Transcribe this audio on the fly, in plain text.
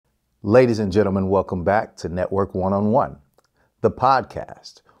Ladies and gentlemen, welcome back to Network One-on-One, the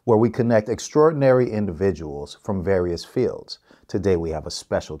podcast where we connect extraordinary individuals from various fields. Today we have a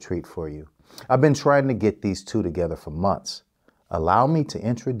special treat for you. I've been trying to get these two together for months. Allow me to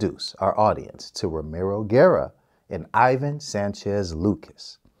introduce our audience to Ramiro Guerra and Ivan Sanchez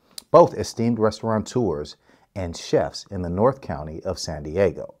Lucas, both esteemed restaurateurs and chefs in the North County of San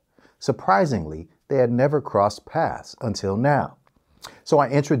Diego. Surprisingly, they had never crossed paths until now. So I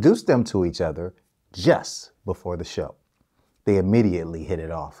introduced them to each other just before the show. They immediately hit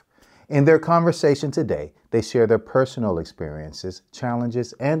it off. In their conversation today, they share their personal experiences,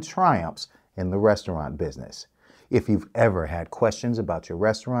 challenges, and triumphs in the restaurant business. If you've ever had questions about your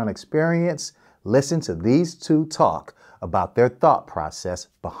restaurant experience, listen to these two talk about their thought process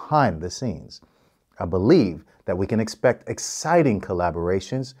behind the scenes. I believe that we can expect exciting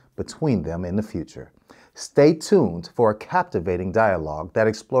collaborations between them in the future. Stay tuned for a captivating dialogue that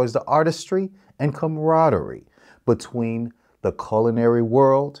explores the artistry and camaraderie between the culinary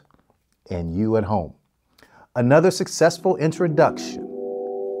world and you at home. Another successful introduction.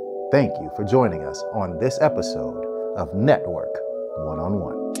 Thank you for joining us on this episode of Network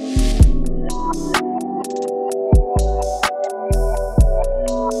One-on-One.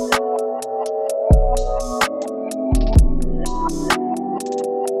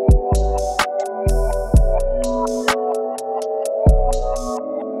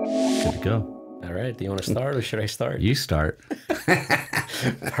 Go. All right. Do you want to start or should I start? You start.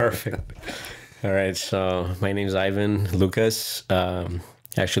 Perfect. All right. So my name's Ivan Lucas.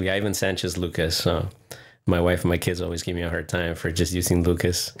 Actually, Ivan Sanchez Lucas. My wife and my kids always give me a hard time for just using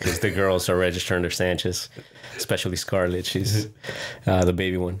Lucas because the girls are registered under Sanchez, especially Scarlett. She's the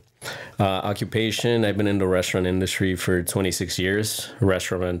baby one. Occupation, I've been in the restaurant industry for 26 years.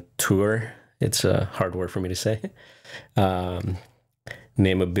 Restaurateur. It's a hard word for me to say.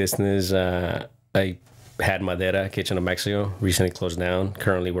 Name of business, I had Madera Kitchen of Mexico, recently closed down,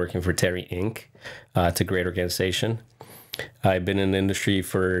 currently working for Terra Inc. It's a great organization. I've been in the industry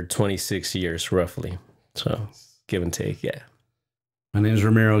for 26 years, roughly. So give and take, yeah. My name is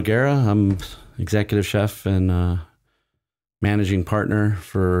Ramiro Guerra. I'm executive chef and managing partner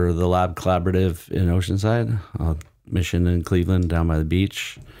for the Lab Collaborative in Oceanside, mission in Cleveland, down by the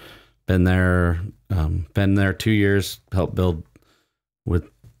beach. Been there 2 years, helped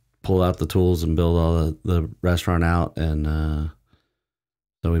pull out the tools and build all the restaurant out. And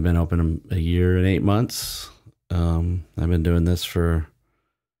so we've been open a year and 8 months. I've been doing this for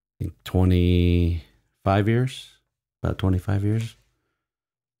I think 25 years, about 25 years.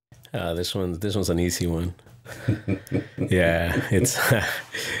 This one's an easy one. Yeah,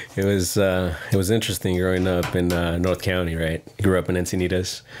 it was interesting growing up in North County, right? Grew up in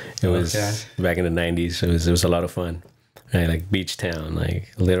Encinitas. It was back in the 90s. It was a lot of fun. Right, like beach town,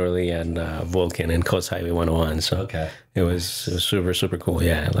 like literally at Vulcan and Coast Highway 101. So it was super, super cool.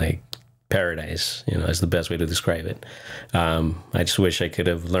 Yeah, like paradise, is the best way to describe it. I just wish I could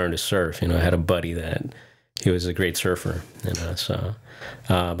have learned to surf. I had a buddy that he was a great surfer, so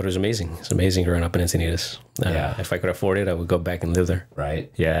but it was amazing. It's amazing growing up in Encinitas. If I could afford it, I would go back and live there. Right.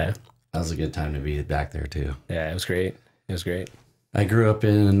 Yeah. That was a good time to be back there too. Yeah, it was great. It was great. I grew up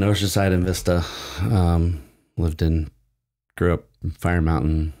in Oceanside and Vista. Grew up in Fire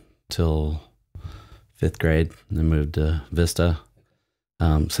Mountain till 5th grade, and then moved to Vista.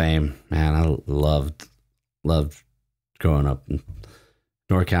 Same, man. I loved growing up.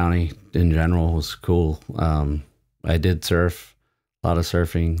 North County in general was cool. I did surf, a lot of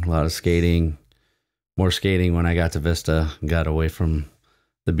surfing, a lot of skating, more skating when I got to Vista, got away from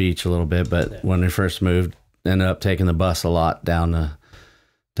the beach a little bit. But when I first moved, ended up taking the bus a lot down to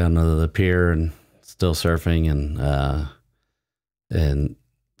the pier and still surfing and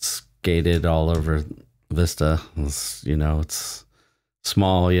skated all over Vista. It's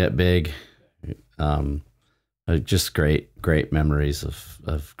small yet big. Just great memories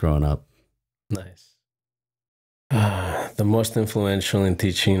of growing up. Nice. The most influential in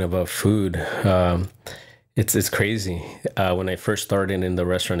teaching about food. It's crazy. When I first started in the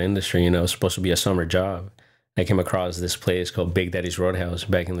restaurant industry, it was supposed to be a summer job. I came across this place called Big Daddy's Roadhouse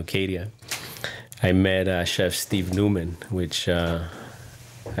back in Lucadia. I met Chef Steve Newman, which I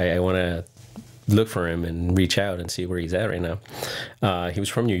want to look for him and reach out and see where he's at right now. He was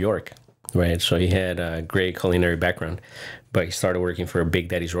from New York, right? So he had a great culinary background, but he started working for Big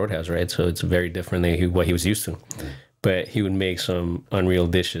Daddy's Roadhouse, right? So it's very different than what he was used to. But he would make some unreal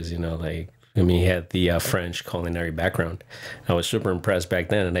dishes, he had the French culinary background. I was super impressed back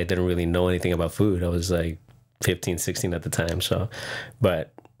then, and I didn't really know anything about food. I was like 15, 16 at the time. So,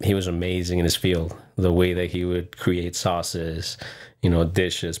 but he was amazing in his field. The way that he would create sauces,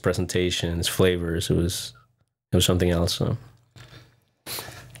 dishes, presentations, flavors. It was something else. So.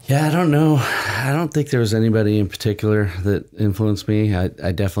 Yeah, I don't know. I don't think there was anybody in particular that influenced me. I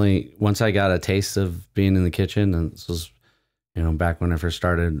definitely, once I got a taste of being in the kitchen, and this was, back when I first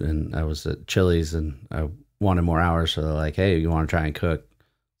started, and I was at Chili's and I wanted more hours. So they're like, hey, you want to try and cook?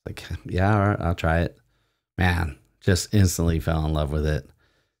 Like, yeah, all right, I'll try it. Man, just instantly fell in love with it.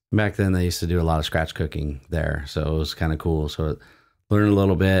 Back then, they used to do a lot of scratch cooking there. So it was kind of cool. So learned a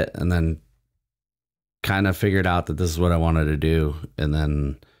little bit and then kind of figured out that this is what I wanted to do. And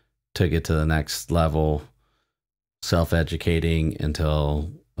then took it to the next level, self-educating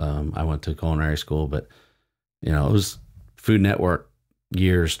until I went to culinary school. But, it was Food Network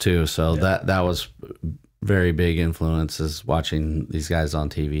years too. So that was very big influences, watching these guys on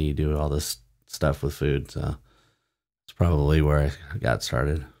TV do all this stuff with food. So it's probably where I got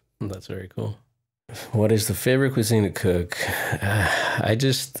started. That's very cool. What is the favorite cuisine to cook?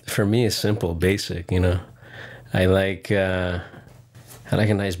 For me, it's simple, basic, I like a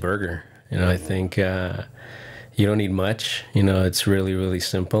nice burger. I think you don't need much. It's really, really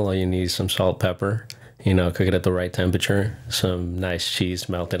simple. All you need is some salt, pepper, cook it at the right temperature, some nice cheese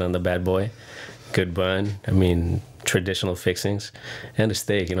melted on the bad boy, good bun. Traditional fixings, and a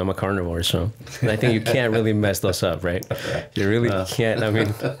steak. I'm a carnivore, so I think you can't really mess those up, right? You really can't.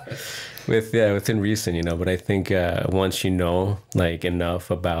 Within reason, but I think once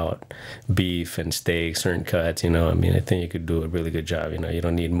enough about beef and steak, certain cuts, I think you could do a really good job. You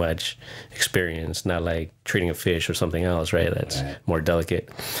don't need much experience, not like treating a fish or something else, right? That's more delicate.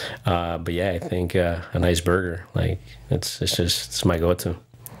 But yeah, I think a nice burger, it's my go-to.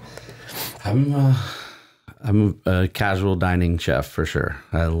 I'm a casual dining chef for sure.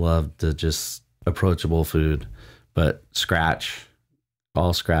 I love the just approachable food, but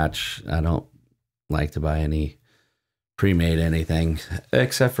all scratch. I don't like to buy any pre-made anything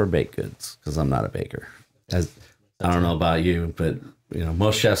except for baked goods because I'm not a baker. I don't know about you, but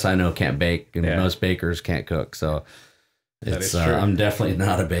most chefs I know can't bake, and most bakers can't cook. So it's I'm definitely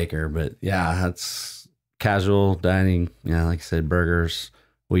not a baker, but yeah, that's casual dining. Yeah, like I said, burgers.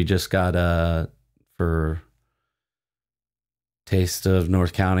 We just got for Taste of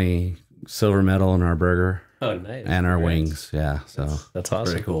North County silver medal in our burger. Oh, nice. And our wings. Yeah. So that's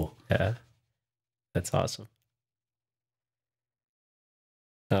awesome. Pretty cool. Yeah. That's awesome.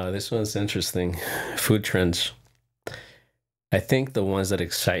 This one's interesting. Food trends. I think the ones that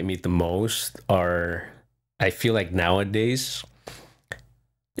excite me the most are, I feel like nowadays,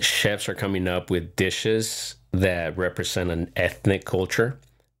 chefs are coming up with dishes that represent an ethnic culture,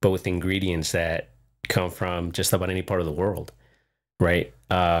 but with ingredients that come from just about any part of the world. Right.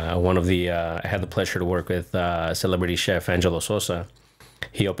 I had the pleasure to work with celebrity chef Angelo Sosa.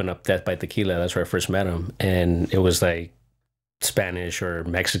 He opened up Death by Tequila. That's where I first met him. And it was like Spanish or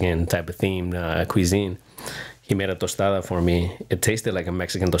Mexican type of theme cuisine. He made a tostada for me. It tasted like a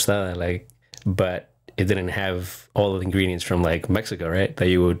Mexican tostada, but it didn't have all the ingredients from Mexico, right? That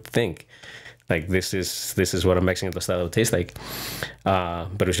you would think. This is what a Mexican tostada would taste like.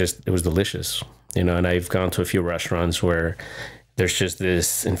 But it was delicious. And I've gone to a few restaurants where there's just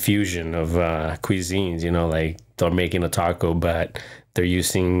this infusion of cuisines, they're making a taco, but they're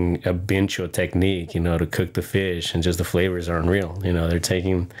using a pincho technique, to cook the fish, and just the flavors are unreal. They're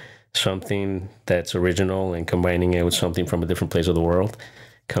taking something that's original and combining it with something from a different place of the world,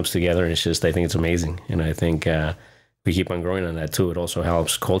 comes together, and I think it's amazing. And I think we keep on growing on that too. It also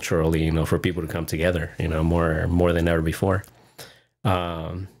helps culturally, for people to come together, more than ever before.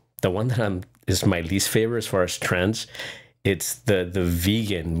 The one that is my least favorite as far as trends, it's the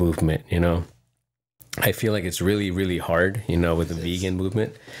vegan movement. I feel like it's really, really hard, with the vegan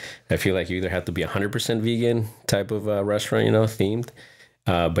movement. I feel like you either have to be 100% vegan type of restaurant, themed,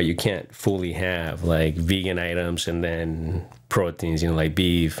 but you can't fully have vegan items and then proteins, like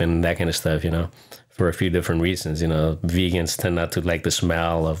beef and that kind of stuff, for a few different reasons. Vegans tend not to like the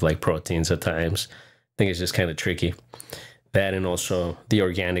smell of proteins at times. I think it's just kind of tricky. That, and also the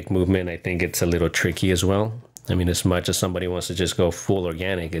organic movement, I think it's a little tricky as well. As much as somebody wants to just go full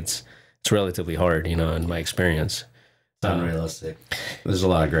organic, it's relatively hard, in my experience. It's unrealistic. There's a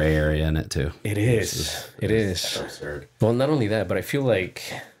lot of gray area in it too. It is. It is. Absurd. Well, not only that, but I feel like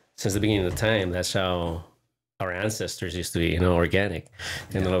since the beginning of the time, that's how our ancestors used to be, organic.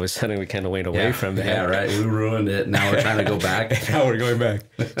 And then all of a sudden we kind of went away from that. Yeah, right. We ruined it. Now we're trying to go back. Now we're going back.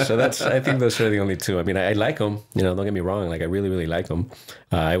 So I think those are the only two. I like them, don't get me wrong. I really, really like them.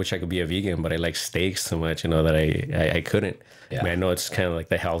 I wish I could be a vegan, but I like steaks so much, that I couldn't. Yeah. I know it's kind of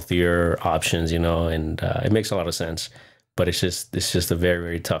the healthier options, and it makes a lot of sense. but it's just a very,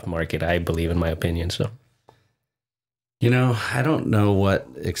 very tough market, I believe, in my opinion. So, You know, I don't know what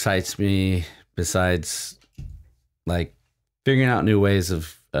excites me besides like figuring out new ways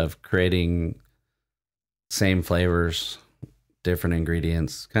of creating same flavors, different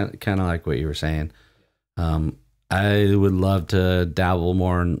ingredients, kind of like what you were saying. I would love to dabble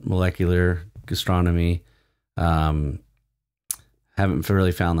more in molecular gastronomy. Haven't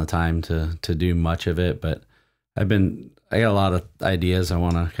really found the time to do much of it, but I got a lot of ideas I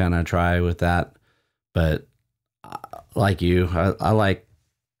want to kind of try with that. But like you, I like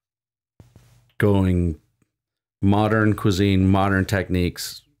going modern cuisine, modern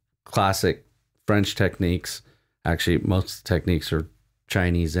techniques, classic French techniques. Actually, most techniques are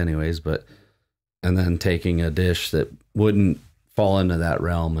Chinese anyways, and then taking a dish that wouldn't fall into that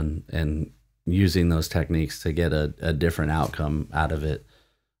realm and using those techniques to get a different outcome out of it.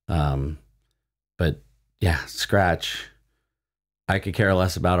 But yeah, scratch. I could care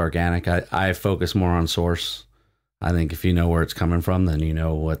less about organic. I focus more on source. I think if you know where it's coming from, then you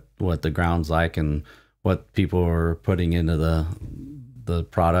know what the ground's like and what people are putting into the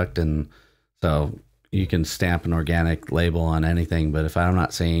product. And so you can stamp an organic label on anything, but if I'm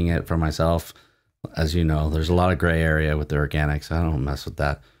not seeing it for myself, as you know, there's a lot of gray area with the organics. I don't mess with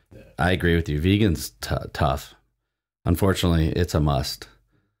that. I agree with you. Vegan's tough. Unfortunately, it's a must.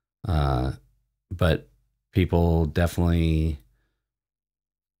 But people definitely,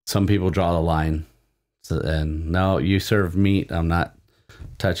 some people draw the line. So, and no, you serve meat, I'm not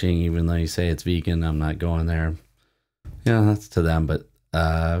touching, even though you say it's vegan, I'm not going there. Yeah, that's to them. But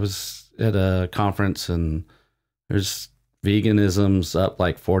I was at a conference and there's veganism's up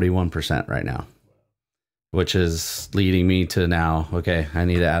like 41% right now, which is leading me to now, okay, I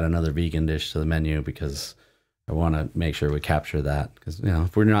need to add another vegan dish to the menu because I want to make sure we capture that. Because, you know,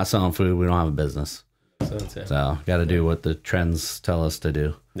 if we're not selling food, we don't have a business. So got to do what the trends tell us to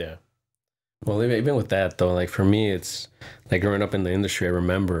do. Yeah. Well, even with that, though, like for me, it's like growing up in the industry, I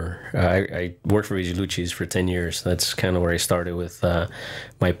remember I worked for Lucis for 10 years. That's kind of where I started with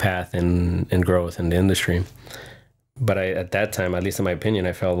my path and growth in the industry. But at that time, at least in my opinion,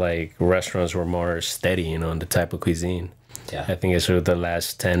 I felt like restaurants were more steady, you know, in the type of cuisine. Yeah. I think it's over the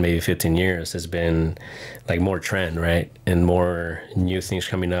last 10, maybe 15 years, it's been like more trend, right? And more new things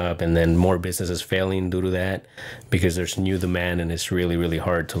coming up, and then more businesses failing due to that because there's new demand and it's really, really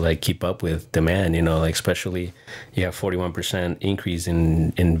hard to like keep up with demand, you know, like especially you have 41% increase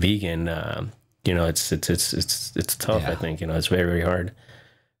in vegan, you know, it's tough. Yeah. I think, you know, it's very, very hard.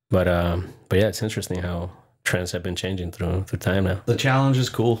 But yeah, it's interesting how trends have been changing through time now. The challenge is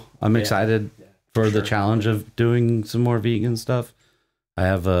cool. I'm excited for the challenge of doing some more vegan stuff. I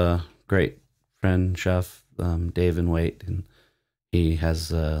have a great friend, chef, Dave and Waite, and he has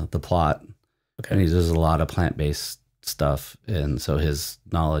the Plot. Okay. And he does a lot of plant-based stuff. And so his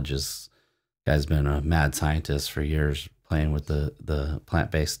knowledge guy's been a mad scientist for years playing with the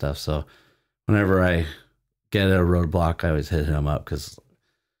plant-based stuff. So whenever I get a roadblock, I always hit him up because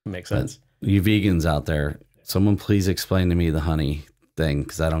makes sense. You vegans out there, someone please explain to me the honey thing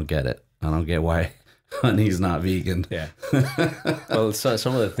because I don't get it. I don't get why honey's not vegan. Yeah. Well, so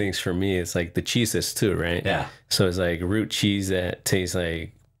some of the things for me, it's like the cheeses too, right? Yeah. So it's like root cheese that tastes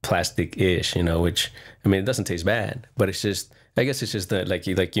like plastic-ish, you know, which, I mean, it doesn't taste bad, but it's just, I guess it's just that, like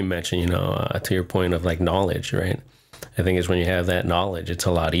you mentioned, you know, to your point of like knowledge, right? I think it's when you have that knowledge, it's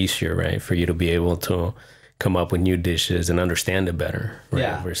a lot easier, right? For you to be able to come up with new dishes and understand it better, right?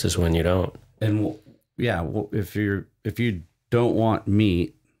 Yeah. Versus when you don't. And yeah, if you don't want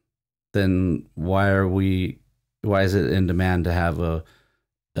meat, then why is it in demand to have a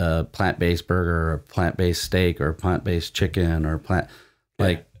plant-based burger or a plant-based steak or a plant-based chicken or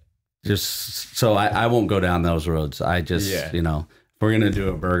just so I won't go down those roads. I just, you know, if we're going to do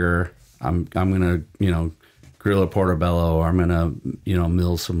a burger, I'm going to, you know, grill a portobello, or I'm going to, you know,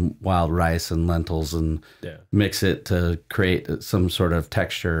 mill some wild rice and lentils and mix it to create some sort of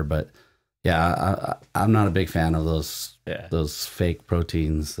texture. But yeah, I'm not a big fan of those fake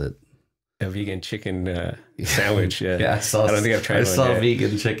proteins that. A vegan chicken sandwich. Yeah, I don't think I've tried. I saw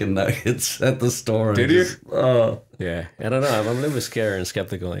vegan chicken nuggets at the store. Did you? Oh, yeah. I don't know. I'm a little bit scared and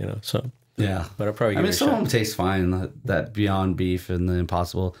skeptical, you know. So yeah, but I'll probably. I mean, some of them taste fine. That Beyond Beef and the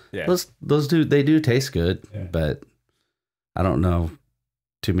Impossible. Yeah, those do taste good, but I don't know.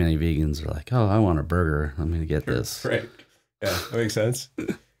 Too many vegans are like, oh, I want a burger. I'm gonna get this. Right. Yeah, that makes sense.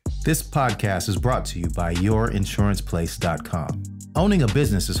 This podcast is brought to you by YourInsurancePlace.com. Owning a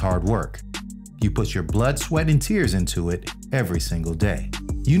business is hard work. You put your blood, sweat, and tears into it every single day.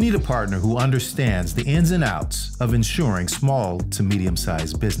 You need a partner who understands the ins and outs of insuring small to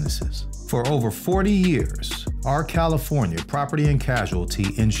medium-sized businesses. For over 40 years, our California Property and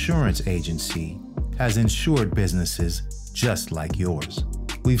Casualty Insurance Agency has insured businesses just like yours.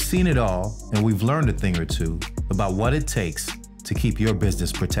 We've seen it all, and we've learned a thing or two about what it takes to keep your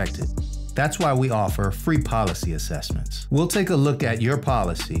business protected. That's why we offer free policy assessments. We'll take a look at your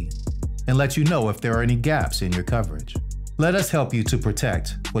policy and let you know if there are any gaps in your coverage. Let us help you to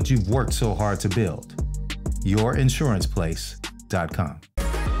protect what you've worked so hard to build. YourInsurancePlace.com.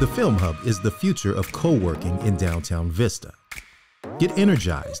 The Film Hub is the future of co-working in downtown Vista. Get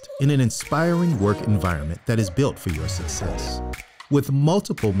energized in an inspiring work environment that is built for your success. With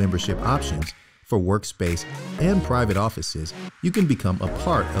multiple membership options for workspace and private offices, you can become a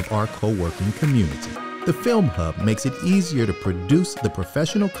part of our co-working community. The Film Hub makes it easier to produce the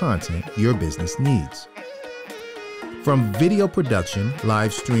professional content your business needs. From video production,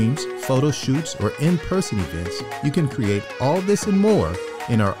 live streams, photo shoots, or in-person events, you can create all this and more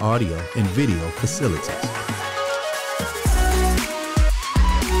in our audio and video facilities.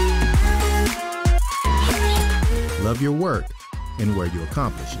 Love your work and where you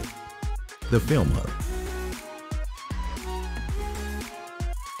accomplish it. The Film Hub.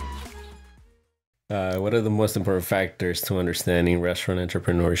 What are the most important factors to understanding restaurant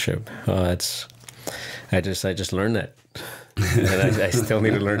entrepreneurship? I just learned that, and I still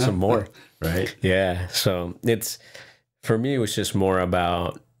need to learn some more. Right. Yeah. So for me, it was just more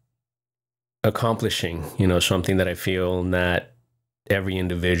about accomplishing, something that I feel not every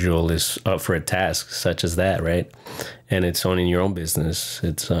individual is up for a task such as that. Right. And it's owning your own business.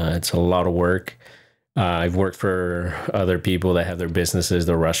 It's a lot of work. I've worked for other people that have their businesses,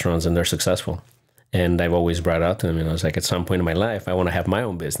 their restaurants, and they're successful. And I've always brought out to them, I was like, at some point in my life, I want to have my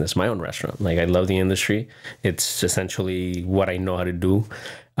own business, my own restaurant. Like, I love the industry. It's essentially what I know how to do.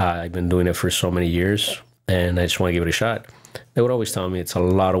 I've been doing it for so many years, and I just want to give it a shot. They would always tell me it's a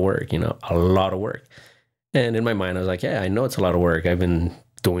lot of work, a lot of work. And in my mind, I was like, yeah, I know it's a lot of work. I've been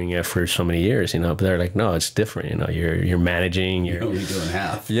doing it for so many years, but they're like, no, it's different. You're managing. You're only doing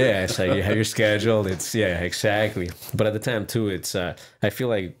half. Yeah, it's like you have your schedule. Yeah, exactly. But at the time too, it's I feel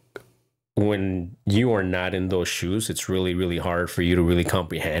like when you are not in those shoes, it's really, really hard for you to really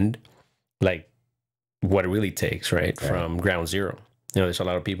comprehend like what it really takes, right? From ground zero. There's a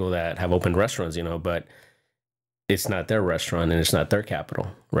lot of people that have opened restaurants, but it's not their restaurant and it's not their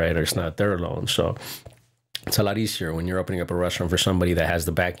capital, right? Or it's not their loan. So it's a lot easier when you're opening up a restaurant for somebody that has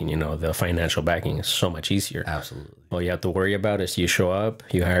the backing, the financial backing is so much easier. Absolutely. All you have to worry about is you show up,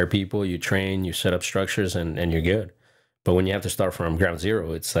 you hire people, you train, you set up structures, and you're good. But when you have to start from ground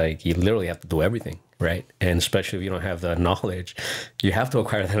zero, it's like you literally have to do everything, right? And especially if you don't have the knowledge, you have to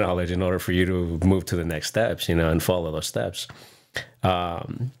acquire the knowledge in order for you to move to the next steps, and follow those steps.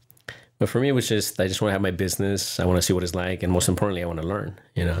 But for me, it was just, I just want to have my business. I want to see what it's like. And most importantly, I want to learn,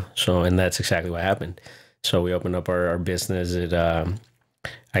 So, and that's exactly what happened. So we opened up our business.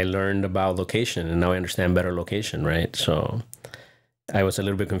 I learned about location, and now I understand better location, right? So I was a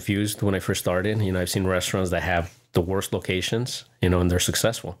little bit confused when I first started. I've seen restaurants that have the worst locations, and they're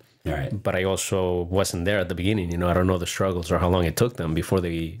successful. Right. But I also wasn't there at the beginning. I don't know the struggles or how long it took them before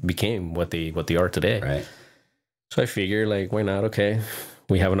they became what they are today. Right. So I figured, like, why not? Okay,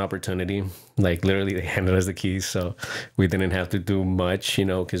 we have an opportunity. Like, literally, they handed us the keys, so we didn't have to do much,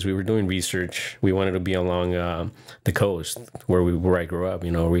 because we were doing research. We wanted to be along the coast where I grew up.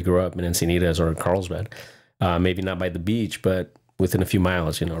 We grew up in Encinitas or Carlsbad. Maybe not by the beach, but within a few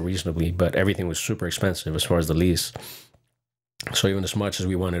miles, reasonably. But everything was super expensive as far as the lease. So even as much as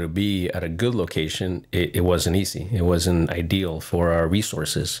we wanted to be at a good location, it wasn't easy. It wasn't ideal for our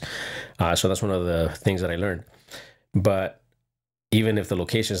resources. So that's one of the things that I learned. But even if the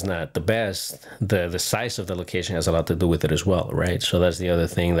location is not the best, the size of the location has a lot to do with it as well, right? So that's the other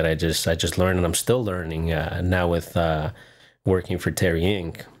thing that I just learned, and I'm still learning now with working for Terra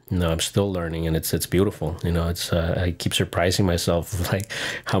Inc. I'm still learning, and it's beautiful. I keep surprising myself like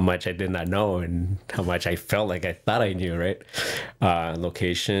how much I did not know and how much I felt like I thought I knew, right?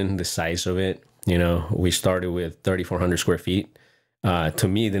 Location, the size of it. We started with 3,400 square feet. To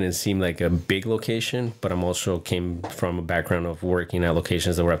me, it didn't seem like a big location, but I'm also came from a background of working at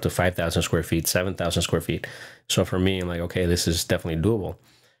locations that were up to 5,000 square feet, 7,000 square feet. So for me, I'm like, okay, this is definitely doable.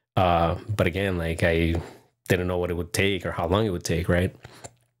 But again, like, I didn't know what it would take or how long it would take, right?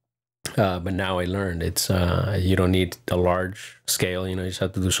 But now I learned it's you don't need a large scale. You just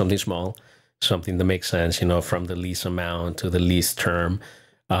have to do something small, something that makes sense, from the lease amount to the lease term,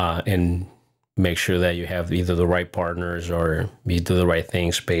 and make sure that you have either the right partners or you do the right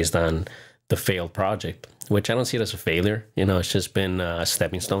things based on the failed project, which I don't see it as a failure. You know, it's just been a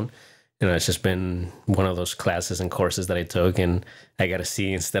stepping stone. You know, it's just been one of those classes and courses that I took, and I got a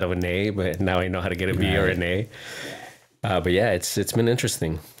C instead of an A, but now I know how to get a B or an A. But yeah, it's been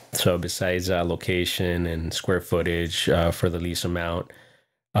interesting. So besides location and square footage for the lease amount,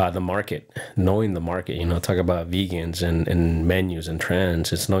 the market, knowing the market, you know, talk about vegans and menus and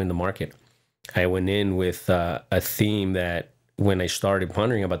trends, it's knowing the market. I went in with a theme that when I started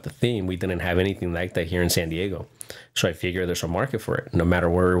pondering about the theme, we didn't have anything like that here in San Diego. So I figured there's a market for it. No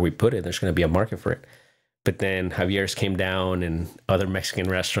matter where we put it, there's going to be a market for it. But then Javier's came down and other Mexican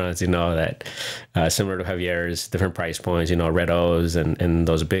restaurants, you know, that similar to Javier's, different price points, you know, Red O's and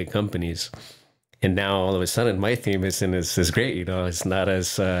those big companies. And now all of a sudden my theme is great. You know, it's not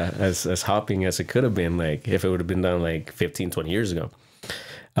as hopping as it could have been, like if it would have been done like 15, 20 years ago.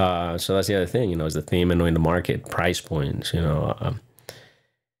 So that's the other thing, you know, is the theme and knowing the market, price points, you know.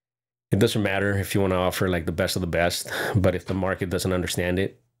 It doesn't matter if you want to offer like the best of the best, but if the market doesn't understand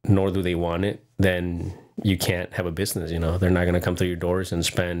it, nor do they want it, then you can't have a business, you know. They're not going to come through your doors and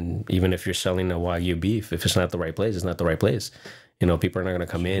spend, even if you're selling a Wagyu beef, if it's not the right place, it's not the right place. You know, people are not going to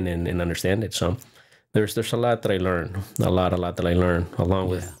come in and understand it. So there's a lot that I learned, a lot that I learned, along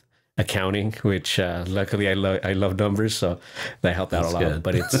with accounting, which luckily I love numbers, so that helped out a lot. Good.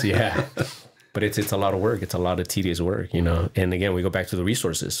 But it's but it's a lot of work. It's a lot of tedious work, you know. And again, we go back to the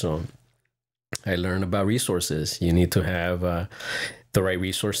resources. So I learned about resources. You need to have the right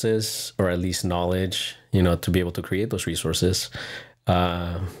resources, or at least knowledge, you know, to be able to create those resources.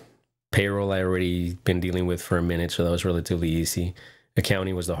 Payroll I already been dealing with for a minute, so that was relatively easy.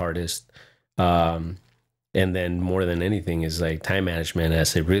 Accounting was the hardest. And then more than anything is like time management,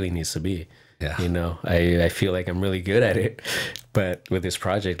 as it really needs to be. Yeah. You know, I feel like I'm really good at it, but with this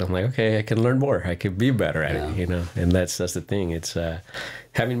project, I'm like, okay, I can learn more. I could be better at it, you know, and that's the thing. It's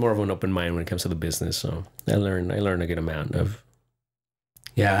having more of an open mind when it comes to the business. So I learned a good amount of.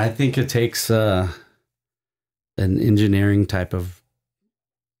 Yeah, I think it takes an engineering type of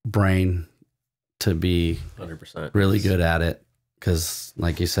brain to be 100% really good at it. Because,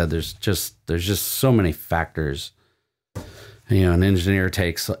 like you said, there's just so many factors. You know, an engineer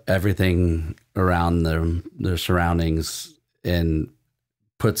takes everything around their surroundings and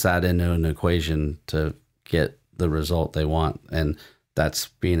puts that into an equation to get the result they want, and that's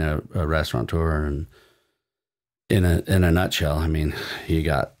being a restaurateur. And in a nutshell, I mean, you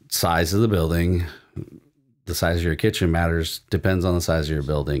got size of the building, the size of your kitchen matters, depends on the size of your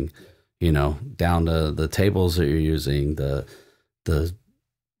building. You know, down to the tables that you're using, the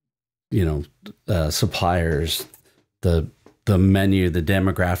suppliers, the menu, the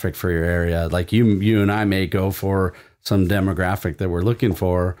demographic for your area. Like you and I may go for some demographic that we're looking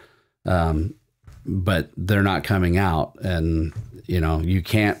for, but they're not coming out. And you know, you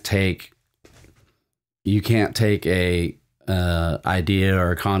can't take a idea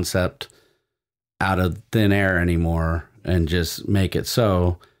or a concept out of thin air anymore and just make it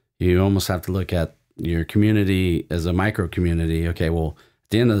so. You almost have to look at your community as a micro community. Okay, well, at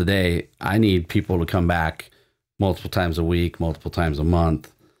the end of the day, I need people to come back multiple times a week, multiple times a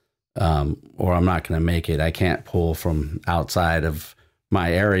month, or I'm not going to make it. I can't pull from outside of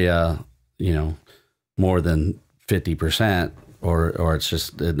my area, you know, more than 50%, or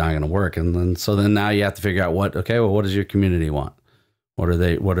it's not going to work. And then now you have to figure out what does your community want? What are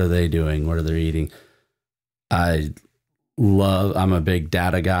they doing? What are they eating? I'm a big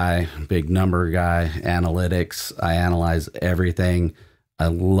data guy, big number guy, analytics. I analyze everything. I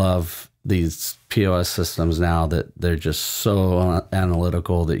love these POS systems now that they're just so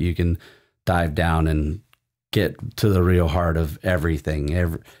analytical that you can dive down and get to the real heart of everything.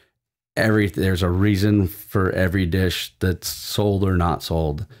 There's a reason for every dish that's sold or not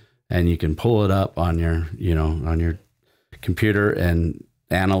sold, and you can pull it up on your computer and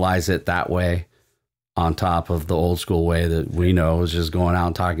analyze it that way, on top of the old school way that we know is just going out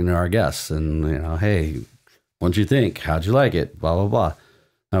and talking to our guests and, you know, hey, what'd you think? How'd you like it? Blah, blah, blah.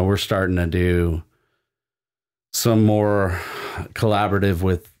 Now we're starting to do some more collaborative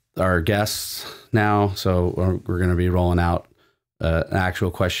with our guests now. So we're going to be rolling out an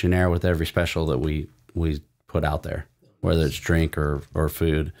actual questionnaire with every special that we put out there, whether it's drink or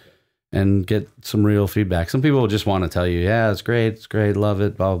food, and get some real feedback. Some people just want to tell you, yeah, it's great, love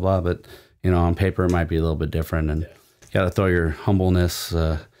it, blah, blah, blah. But you know, on paper, it might be a little bit different, and you got to throw your humbleness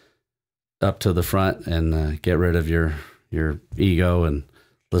up to the front and get rid of your ego and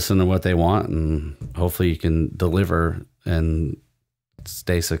listen to what they want, and hopefully you can deliver and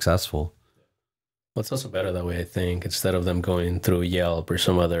stay successful. Well, it's also better that way, I think, instead of them going through Yelp or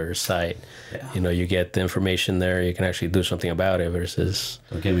some other site. Yeah. You know, you get the information there, you can actually do something about it versus.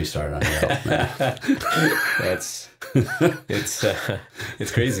 Don't get me started on Yelp, man. It's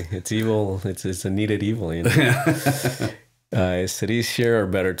crazy. It's evil. It's a needed evil, you know. Is it easier or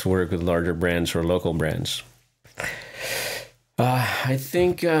better to work with larger brands or local brands? I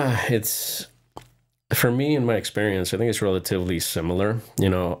think it's, for me, in my experience, I think it's relatively similar. You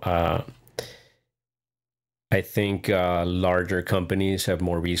know, I think larger companies have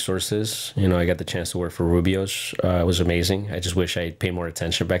more resources. You know, I got the chance to work for Rubio's. It was amazing. I just wish I paid more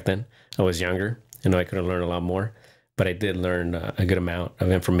attention back then. I was younger. You know, I could have learned a lot more. But I did learn a good amount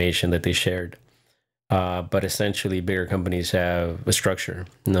of information that they shared. But essentially, bigger companies have a structure.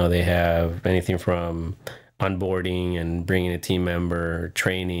 You know, they have anything from onboarding and bringing a team member,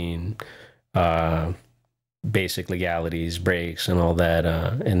 training, basic legalities, breaks, and all that.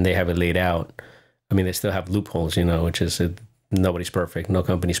 And they have it laid out. I mean, they still have loopholes, you know, which is nobody's perfect. No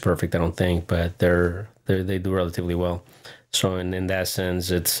company's perfect, I don't think, but they do relatively well. So in that sense,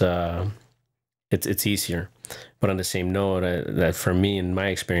 it's easier. But on the same note, that for me, in my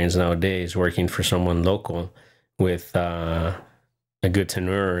experience nowadays, working for someone local with a good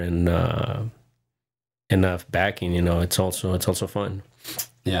tenure and enough backing, you know, it's also fun.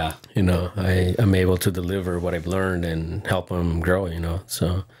 Yeah. You know, I'm able to deliver what I've learned and help them grow, you know.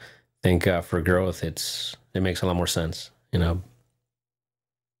 So I think for growth, it makes a lot more sense, you know.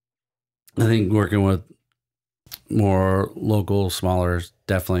 I think working with more local, smaller is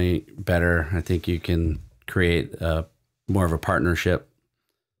definitely better. I think you can create more of a partnership.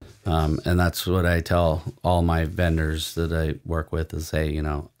 And that's what I tell all my vendors that I work with is say, you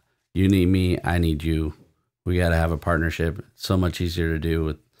know, you need me, I need you. We got to have a partnership. It's so much easier to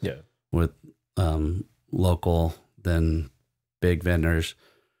do with local than big vendors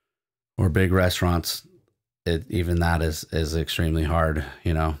or big restaurants. Even that is extremely hard.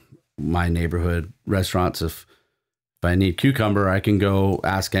 You know, my neighborhood restaurants, if I need cucumber, I can go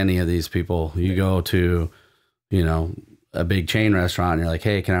ask any of these people. You go to, you know, a big chain restaurant and you're like,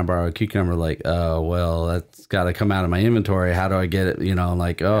 hey, can I borrow a cucumber? Like, oh, well, that's got to come out of my inventory. How do I get it? You know,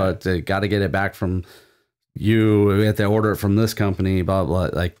 like, oh, it's got to get it back from you. We have to order it from this company, blah, blah.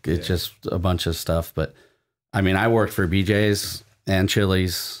 Like, it's just a bunch of stuff. But I mean, I worked for BJ's and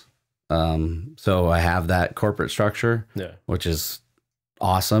Chili's. So I have that corporate structure, which is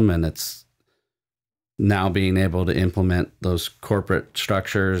awesome. And it's now being able to implement those corporate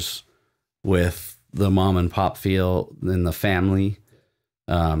structures with the mom and pop feel in the family,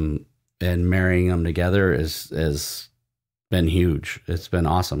 and marrying them together is been huge. It's been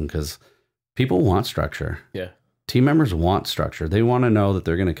awesome because people want structure. Yeah. Team members want structure. They want to know that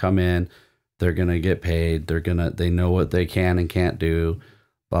they're going to come in, they're going to get paid. They know what they can and can't do,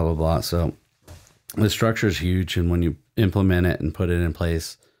 blah, blah, blah. So the structure is huge. And when you implement it and put it in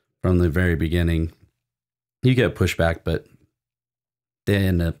place from the very beginning, you get pushback, but they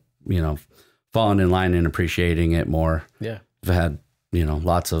end up, you know, falling in line and appreciating it more. Yeah. I've had, you know,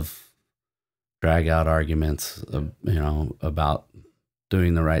 lots of drag out arguments, you know, about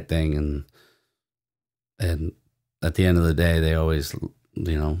doing the right thing. And at the end of the day, they always,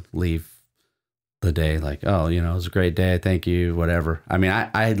 you know, leave the day like, oh, you know, it was a great day. Thank you. Whatever. I mean,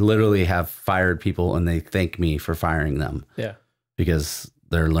 I literally have fired people and they thank me for firing them. Yeah. Because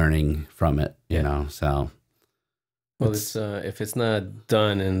they're learning from it, you know, so. Well, it's if it's not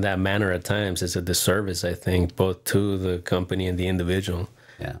done in that manner at times, it's a disservice, I think, both to the company and the individual.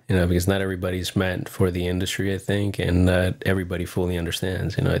 Yeah. You know, because not everybody's meant for the industry, I think, and not everybody fully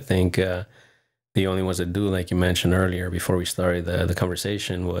understands. You know, I think the only ones that do, like you mentioned earlier before we started the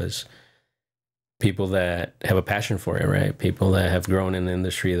conversation, was people that have a passion for it, right? People that have grown in the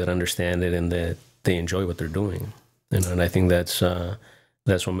industry, that understand it, and that they enjoy what they're doing. You know, and I think that's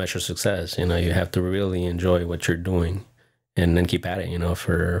what measures success. You know, you have to really enjoy what you're doing and then keep at it, you know,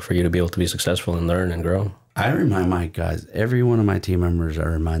 for you to be able to be successful and learn and grow. I remind my guys, every one of my team members, I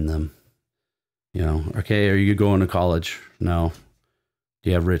remind them, you know, okay, are you going to college? No. Do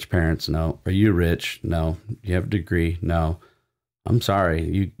you have rich parents? No. Are you rich? No. Do you have a degree? No. I'm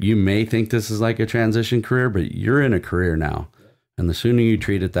sorry. You may think this is like a transition career, but you're in a career now. And the sooner you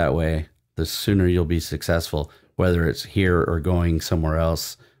treat it that way, the sooner you'll be successful, whether it's here or going somewhere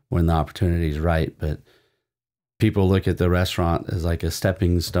else when the opportunity is right. But people look at the restaurant as like a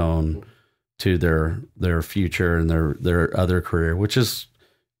stepping stone to their future and their other career, which is,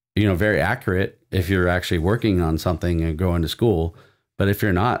 you know, very accurate if you're actually working on something and going to school. But if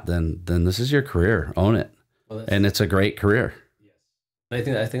you're not, then this is your career. Own it. Well, and it's a great career. Yes. I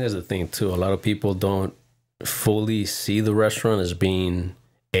think that's the thing too. A lot of people don't fully see the restaurant as being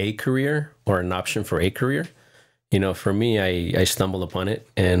a career or an option for a career. You know, for me, I stumbled upon it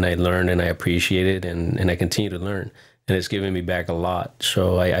and I learned and I appreciate it and I continue to learn. And it's given me back a lot.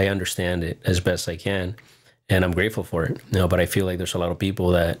 So I understand it as best I can. And I'm grateful for it. You know, but I feel like there's a lot of people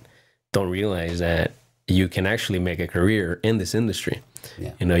that don't realize that you can actually make a career in this industry.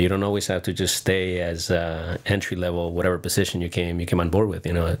 Yeah. You know, you don't always have to just stay as entry level, whatever position you came on board with.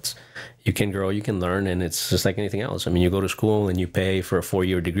 You know, you can grow, you can learn, and it's just like anything else. I mean, you go to school and you pay for a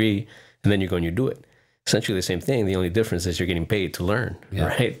 4-year degree, and then you go and you do it. Essentially the same thing. The only difference is you're getting paid to learn,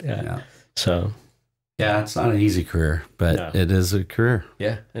 right? Yeah. So, yeah, it's not an easy career, but it is a career.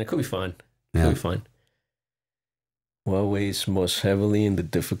 Yeah, and it could be fun. Yeah. It could be fun. What weighs most heavily in the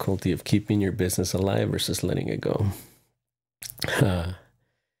difficulty of keeping your business alive versus letting it go?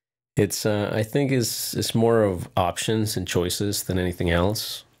 It's I think it's more of options and choices than anything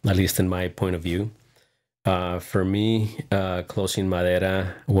else, at least in my point of view. For me, closing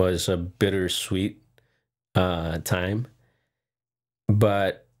Madera was a bittersweet time,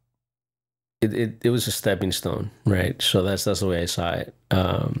 but it was a stepping stone, right? So that's the way I saw it.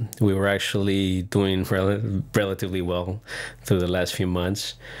 We were actually doing relatively well through the last few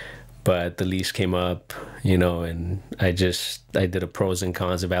months, but the lease came up, you know, and I did a pros and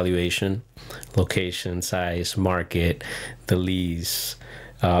cons evaluation, location, size, market, the lease,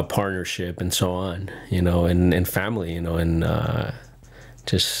 partnership, and so on, you know, and family, you know, and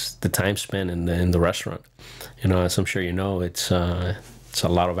just the time spent in the restaurant. You know, as I'm sure you know, it's a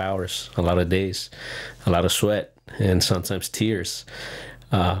lot of hours, a lot of days, a lot of sweat, and sometimes tears.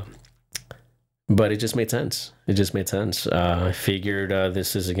 But it just made sense. It just made sense. I figured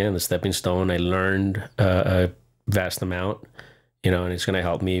this is, again, the stepping stone. I learned a vast amount, you know, and it's going to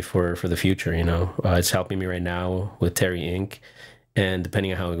help me for the future, you know. It's helping me right now with Terra Inc. And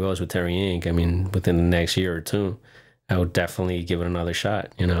depending on how it goes with Terra Inc., I mean, within the next year or two, I would definitely give it another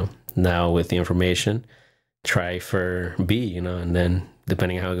shot, you know. Now with the information, try for B, you know, and then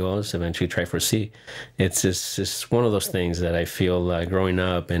depending on how it goes, eventually try for C. It's just one of those things that I feel growing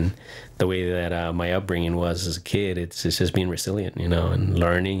up and the way that my upbringing was as a kid, it's just being resilient, you know, and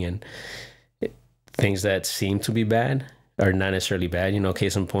learning, and things that seem to be bad are not necessarily bad. You know,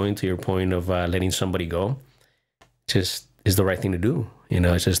 case in point, to your point of letting somebody go, just is the right thing to do. You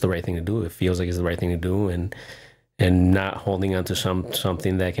know, it's just the right thing to do. It feels like it's the right thing to do, and not holding on to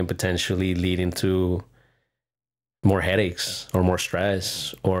something that can potentially lead into more headaches or more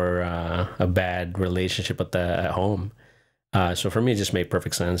stress or a bad relationship at home. So for me, it just made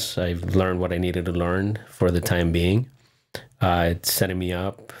perfect sense. I've learned what I needed to learn for the time being. It's setting me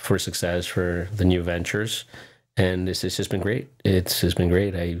up for success for the new ventures. And it's just been great. It's just been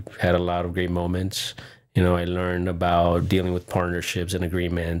great. I had a lot of great moments. You know, I learned about dealing with partnerships and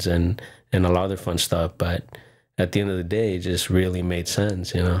agreements and a lot of other fun stuff. But at the end of the day, it just really made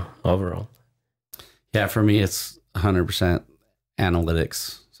sense, you know, overall. Yeah, for me, it's 100%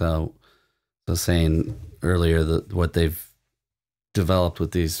 analytics. So saying earlier that what they've developed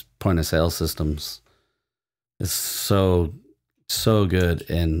with these point of sale systems is so good.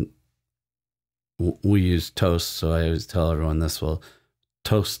 And we use Toast, so I always tell everyone this. Well,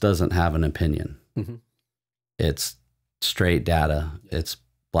 Toast doesn't have an opinion. Mm-hmm. It's straight data. It's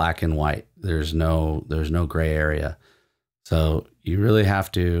black and white. There's no gray area. So you really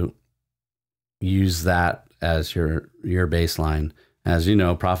have to use that as your baseline. As you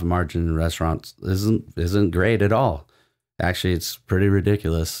know, profit margin in restaurants isn't great at all. Actually, it's pretty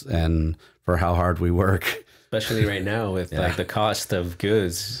ridiculous, and for how hard we work. Especially right now with like the cost of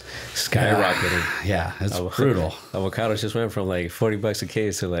goods skyrocketing. Yeah, it's brutal. Avocados just went from like $40 a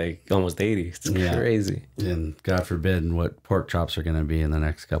case to like almost 80. It's crazy. And God forbid what pork chops are going to be in the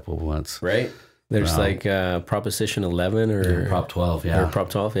next couple of months. Right. There's like Proposition 11 or Prop 12. Or Prop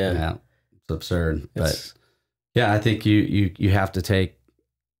 12. Yeah. It's absurd. But yeah, I think you have to take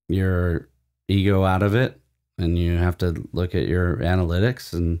your ego out of it, and you have to look at your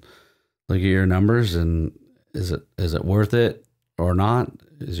analytics and look at your numbers, and is it worth it or not?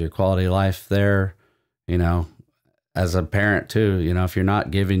 Is your quality of life there? You know, as a parent too, you know, if you're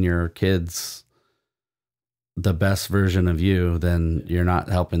not giving your kids the best version of you, then you're not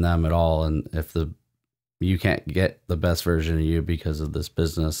helping them at all. And if you can't get the best version of you because of this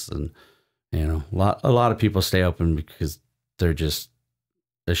business, and you know, a lot of people stay open because they're just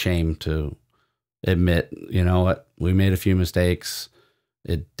ashamed to admit, you know what, we made a few mistakes.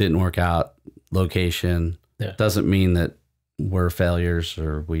 It didn't work out. Location doesn't mean that we're failures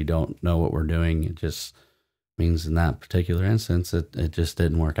or we don't know what we're doing. It just means in that particular instance, it just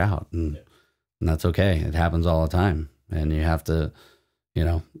didn't work out. And that's okay. It happens all the time. And you have to, you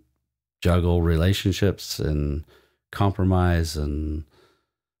know, juggle relationships and compromise and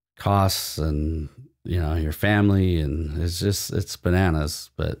costs and, you know, your family, and it's bananas.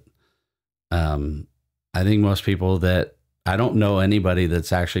 But I think most people that, I don't know anybody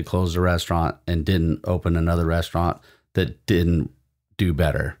that's actually closed a restaurant and didn't open another restaurant that didn't do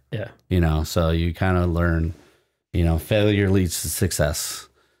better. Yeah. You know, so you kind of learn, you know, failure leads to success.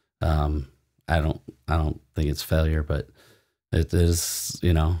 I don't think it's failure, but it is,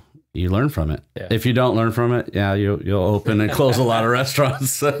 you know, you learn from it. Yeah. If you don't learn from it, yeah, you'll open and close a lot of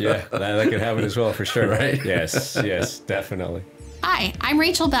restaurants. Yeah, that could happen as well, for sure. Right? Yes, definitely. Hi, I'm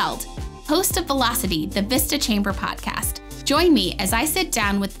Rachel Beld, host of Velocity, the Vista Chamber podcast. Join me as I sit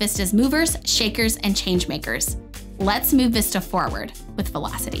down with Vista's movers, shakers, and changemakers. Let's move Vista forward with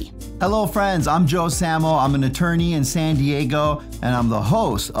Velocity. Hello, friends. I'm Joe Samo. I'm an attorney in San Diego, and I'm the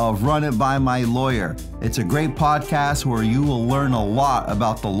host of Run It By My Lawyer. It's a great podcast where you will learn a lot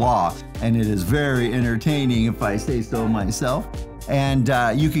about the law, and it is very entertaining, if I say so myself. And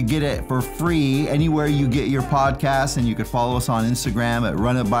you could get it for free anywhere you get your podcasts, and you could follow us on Instagram at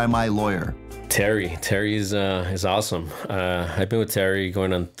Run It By My Lawyer. Terry is awesome. I've been with Terry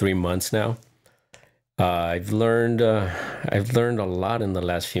going on 3 months now. I've learned a lot in the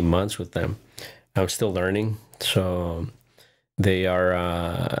last few months with them. I'm still learning. So they are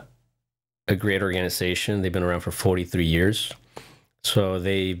a great organization. They've been around for 43 years. So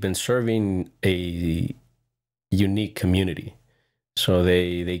they've been serving a unique community. So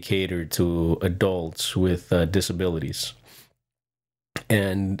they cater to adults with disabilities.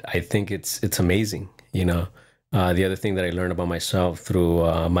 And I think it's amazing, you know. The other thing that I learned about myself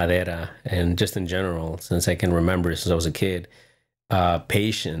through Madera and just in general, since I can remember since I was a kid,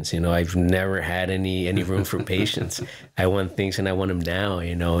 patience. You know, I've never had any room for patience. I want things and I want them now,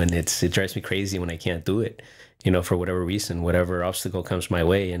 you know, and it drives me crazy when I can't do it, you know, for whatever reason, whatever obstacle comes my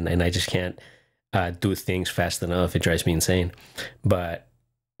way, and I just can't do things fast enough. It drives me insane. But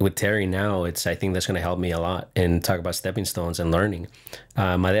with Terry now, I think that's going to help me a lot, and talk about stepping stones and learning.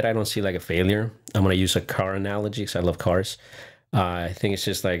 Madera, I don't see like a failure. I'm going to use a car analogy because I love cars. I think it's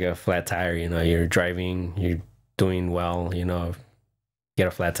just like a flat tire. You know, you're driving, you're doing well, you know, get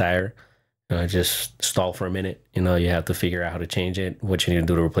a flat tire, just stall for a minute. You know, you have to figure out how to change it, what you need to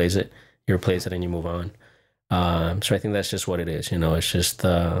do to replace it. You replace it and you move on. So I think that's just what it is. You know, it's just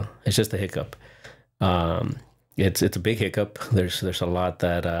a hiccup. It's a big hiccup. There's a lot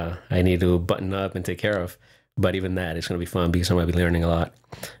that I need to button up and take care of. But even that, it's going to be fun because I'm going to be learning a lot.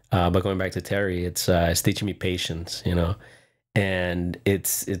 But going back to Terry, it's teaching me patience, you know, and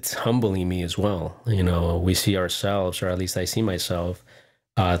it's humbling me as well. You know, we see ourselves, or at least I see myself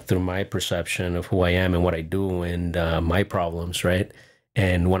through my perception of who I am and what I do and my problems, right?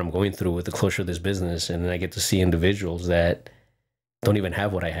 And what I'm going through with the closure of this business. And then I get to see individuals that don't even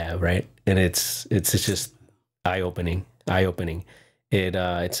have what I have, right? And it's just eye-opening.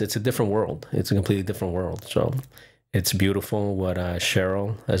 It's a different world. It's a completely different world. So it's beautiful what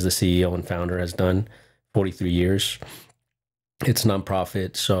Cheryl, as the CEO and founder, has done. 43 years. It's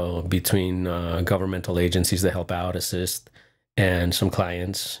nonprofit, so between governmental agencies that help out, assist, and some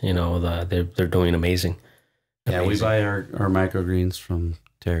clients, you know, they're doing amazing. Yeah, we buy our microgreens from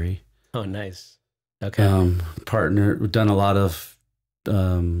Terry. Oh, nice. Okay. We've done a lot of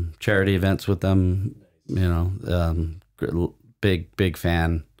charity events with them. You know, big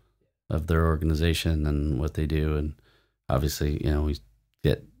fan of their organization and what they do, and obviously, you know, we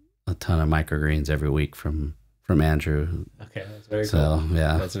get a ton of microgreens every week from Andrew. Okay, that's very cool.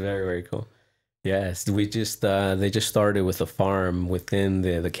 Yeah, that's very, very cool. Yes, we just they just started with a farm within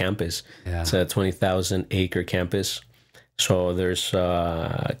the campus. Yeah. It's a 20,000 acre campus. So there's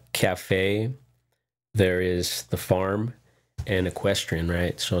a cafe, there is the farm, and equestrian,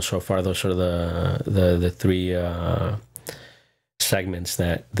 right? So far those are the three segments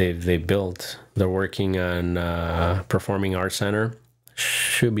that they've built. They're working on performing arts center.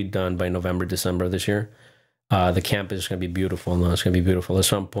 Should be done by November, December of this year. The campus is going to be beautiful. No, it's going to be beautiful. At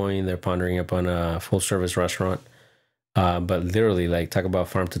some point, they're pondering upon a full-service restaurant. But literally, like, talk about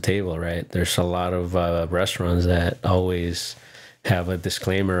farm to table, right? There's a lot of restaurants that always have a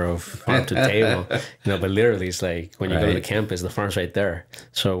disclaimer of farm to table, you know, but literally it's like when you go to the campus, the farm's right there.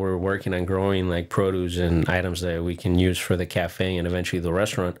 So we're working on growing like produce and items that we can use for the cafe and eventually the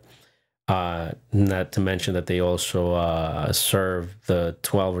restaurant. Not to mention that they also serve the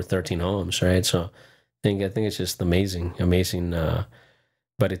 12 or 13 homes, right? So I think it's just amazing.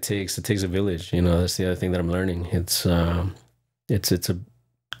 But it takes a village, you know. That's the other thing that I'm learning. It's a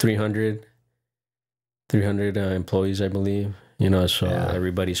 300 employees, I believe. You know, so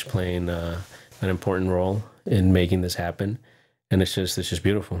everybody's playing an important role in making this happen, and it's just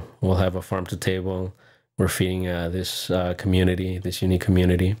beautiful. We'll have a farm to table, we're feeding this community, this unique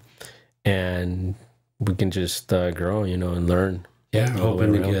community, and we can just grow, and learn. Yeah,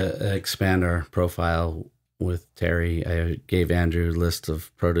 hoping to expand our profile with Terry. I gave Andrew a list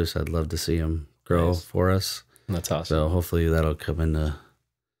of produce I'd love to see him grow for us. That's awesome. So hopefully that'll come into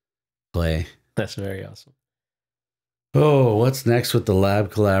play. That's very awesome. Oh, what's next with the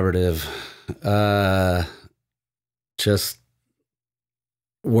Lab Collaborative? Just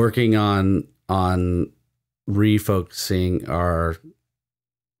working on refocusing our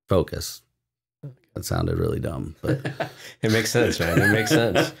focus. That sounded really dumb, but it makes sense, man. It makes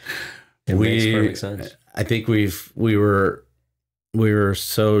sense. It makes perfect sense. I think we were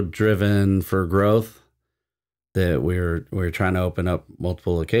so driven for growth that we were trying to open up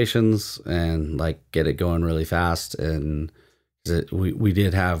multiple locations and like get it going really fast. And we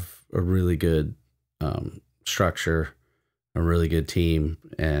did have a really good structure, a really good team,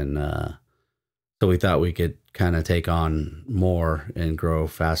 and so we thought we could kind of take on more and grow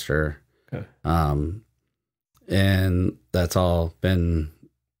faster. Okay. And that's all been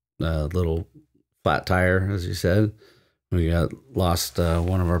a little flat tire, as you said. We lost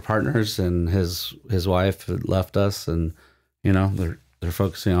one of our partners, and his wife had left us, and they're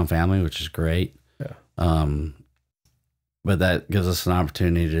focusing on family, which is great. Yeah. But that gives us an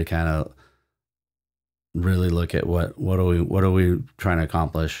opportunity to kind of really look at what are we trying to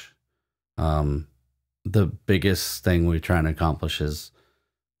accomplish. The biggest thing we're trying to accomplish is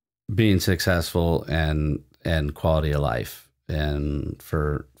being successful and quality of life, and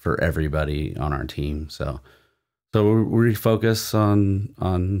for everybody on our team. So we focus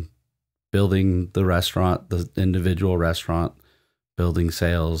on building the restaurant, the individual restaurant, building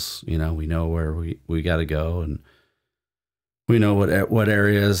sales. We know where we got to go, and we know what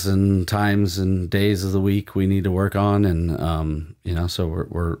areas and times and days of the week we need to work on, and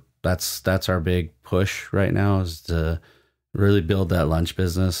so that's our big push right now, is to really build that lunch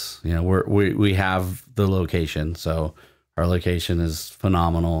business. We have the location, so our location is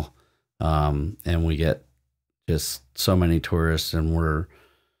phenomenal, and we get just so many tourists, and we're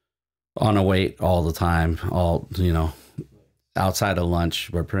on a wait all the time. Outside of lunch,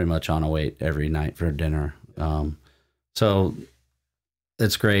 we're pretty much on a wait every night for dinner. So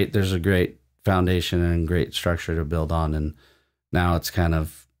it's great. There's a great foundation and great structure to build on, and now it's kind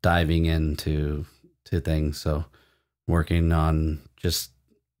of diving into things. So working on just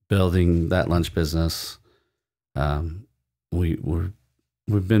building that lunch business.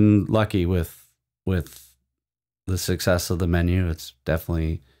 We've been lucky with the success of the menu. It's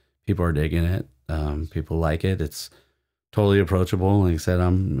definitely, people are digging it. People like it. It's totally approachable. Like I said,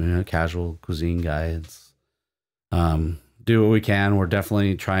 I'm a casual cuisine guy. It's do what we can. We're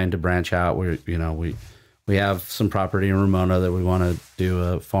definitely trying to branch out. We have some property in Ramona that we want to do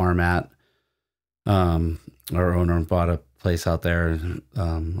a farm at. Our owner bought a place out there,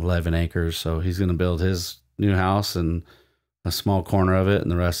 11 acres. So he's going to build his new house and a small corner of it,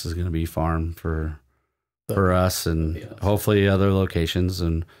 and the rest is going to be farm for us, and hopefully other locations,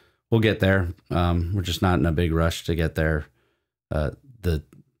 and we'll get there. We're just not in a big rush to get there.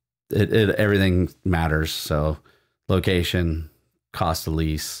 Everything matters. So location, cost of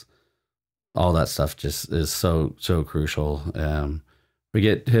lease, all that stuff just is so crucial. We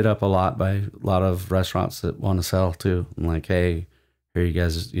get hit up a lot by a lot of restaurants that want to sell too. I'm like, hey, here you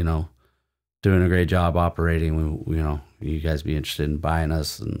guys, doing a great job operating. You guys be interested in buying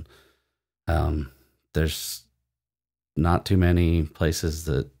us? And there's not too many places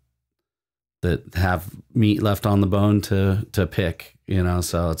that have meat left on the bone to pick,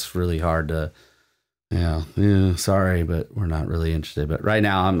 so it's really hard to, sorry, but we're not really interested. But right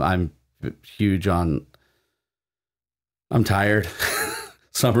now I'm huge on, I'm tired.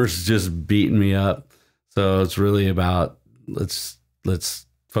 Summer's just beating me up. So it's really about, let's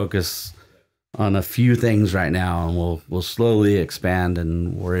focus on a few things right now, and we'll slowly expand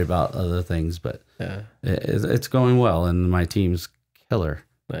and worry about other things. But it's going well, and my team's killer.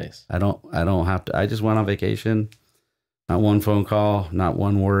 Nice. I don't have to. I just went on vacation. Not one phone call, not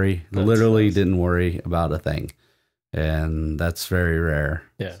one worry. Literally nice. Didn't worry about a thing, and that's very rare.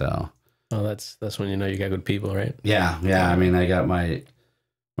 Yeah. So. Oh, that's when you know you got good people, right? Yeah. I mean, I got my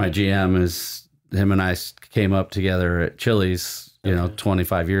GM is him, and I came up together at Chili's,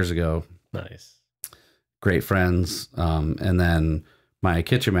 25 years ago. Nice. Great friends. And then my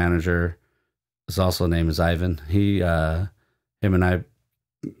kitchen manager, his also name is Ivan. Him and I,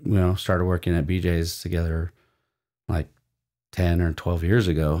 started working at BJ's together like 10 or 12 years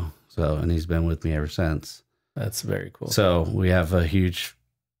ago. So, and he's been with me ever since. That's very cool. So we have a huge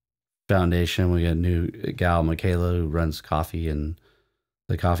foundation. We got a new gal, Michaela, who runs coffee and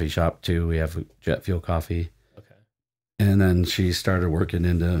the coffee shop too. We have Jet Fuel Coffee. Okay. And then she started working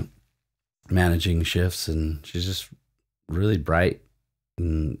into managing shifts, and she's just really bright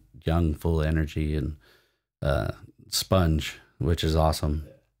and young, full of energy, and sponge, which is awesome.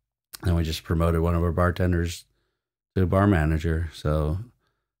 And we just promoted one of our bartenders to a bar manager. So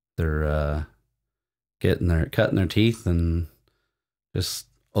they're cutting their teeth and just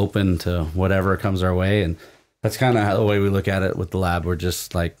open to whatever comes our way. And that's kind of the way we look at it with the lab. We're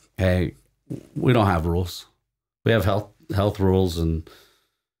just like, hey, we don't have rules. We have health rules and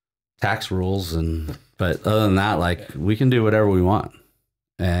tax rules, but other than that, like, we can do whatever we want.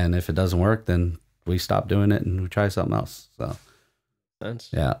 And if it doesn't work, then we stop doing it and we try something else. So, Sense.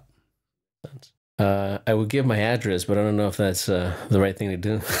 Yeah. Sense. I would give my address, but I don't know if that's the right thing to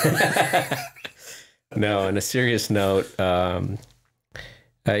do. No, on a serious note, I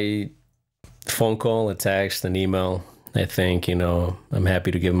phone call, a text, an email. I think, I'm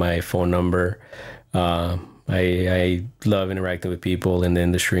happy to give my phone number. I love interacting with people in the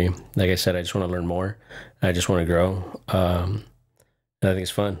industry. Like I said, I just want to learn more. I just want to grow. I think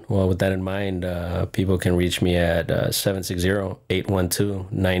it's fun. Well, with that in mind, people can reach me at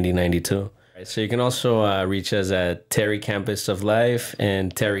 760-812-9092. So you can also reach us at Terry Campus of Life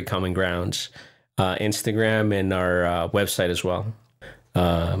and Terry Common Grounds, Instagram, and our website as well.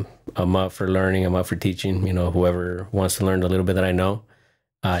 I'm up for learning. I'm up for teaching. Whoever wants to learn a little bit that I know,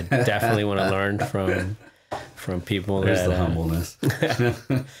 I definitely want to learn from people. There's the humbleness.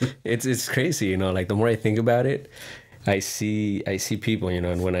 It's crazy, like the more I think about it, I see people,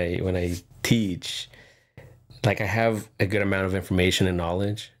 and when I teach, like, I have a good amount of information and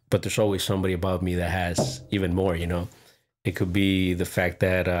knowledge, but there's always somebody above me that has even more. It could be the fact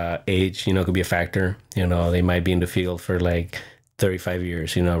that age, could be a factor. They might be in the field for like 35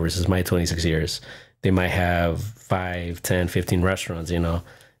 years, versus my 26 years. They might have 5, 10, 15 restaurants,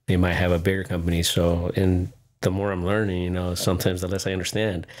 they might have a bigger company. So, and the more I'm learning, sometimes the less I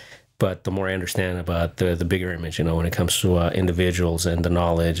understand, but the more I understand about the bigger image, when it comes to individuals and the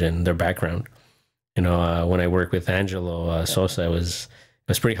knowledge and their background. When I work with Angelo Sosa, it was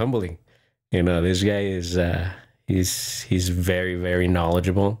pretty humbling. This guy is, he's very, very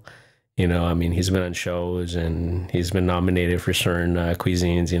knowledgeable. He's been on shows and he's been nominated for certain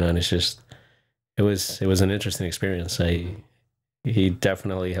cuisines, and it's just, it was an interesting experience. He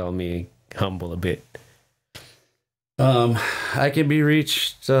definitely held me humble a bit. I can be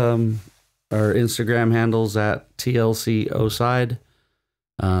reached, our Instagram handles at TLCOside.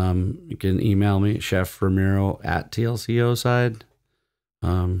 You can email me, Chef Ramiro at TLCOside.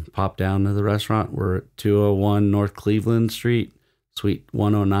 Pop down to the restaurant. We're at 201 North Cleveland Street, Suite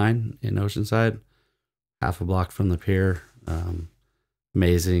 109 in Oceanside, half a block from the pier.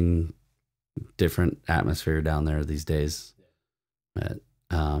 Amazing, different atmosphere down there these days.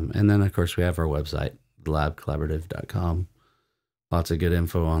 And then, of course, we have our website, thelabcollaborative.com. Lots of good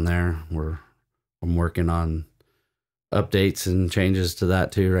info on there. I'm working on updates and changes to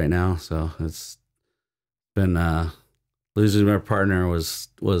that too right now. So it's been losing my partner was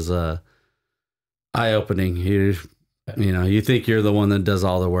eye-opening. You think you're the one that does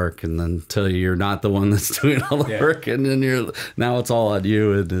all the work, and then until you're not the one that's doing all the work, and then now it's all on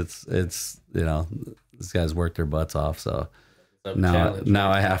you, and it's these guys work their butts off. So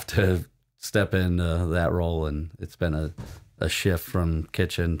now I have to step into that role, and it's been a shift from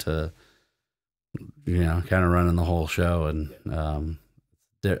kitchen to kind of running the whole show. And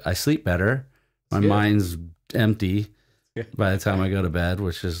I sleep better. My mind's empty by the time I go to bed,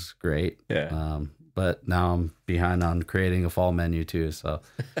 which is great. But now I'm behind on creating a fall menu too, so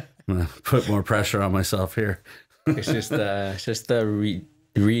I'm gonna put more pressure on myself here. It's just the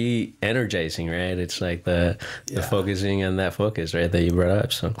re-energizing, right? It's like the focusing on that focus, right, that you brought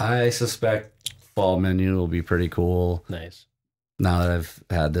up. So I suspect fall menu will be pretty cool. Nice. Now that I've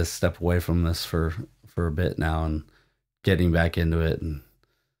had this step away from this for a bit now, and getting back into it and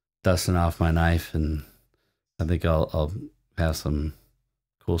dusting off my knife, and I think I'll have some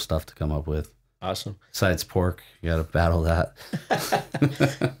cool stuff to come up with. Awesome. Besides pork, you got to battle that.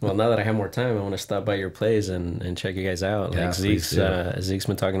 Well, now that I have more time, I want to stop by your place and check you guys out. Yeah, like Zeke's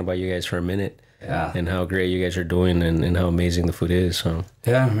been talking about you guys for a minute. Yeah. And how great you guys are doing, and how amazing the food is. So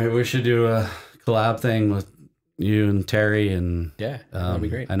yeah, maybe we should do a collab thing with you and Terry, and that'd be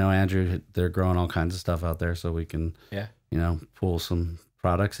great. I know Andrew, they're growing all kinds of stuff out there, so we can pull some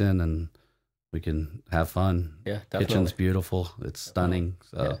products in and we can have fun. Yeah, definitely. Kitchen's beautiful. It's stunning.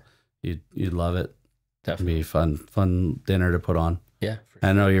 So you'd love it. Definitely. It'd be fun dinner to put on. Yeah.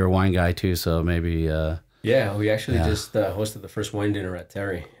 I know you're a wine guy too, so maybe Yeah, we actually just hosted the first wine dinner at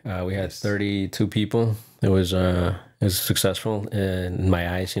Terry. We had 32 people. It was successful in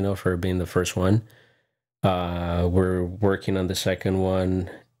my eyes, you know, for being the first one. We're working on the second one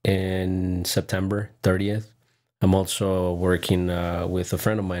in September 30th. I'm also working with a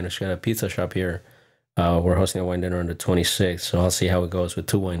friend of mine who's got a pizza shop here. We're hosting a wine dinner on the 26th, so I'll see how it goes with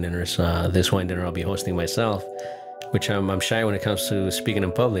 2 wine dinners. This wine dinner I'll be hosting myself, which I'm shy when it comes to speaking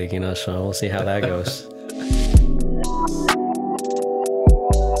in public, you know, so we'll see how that goes.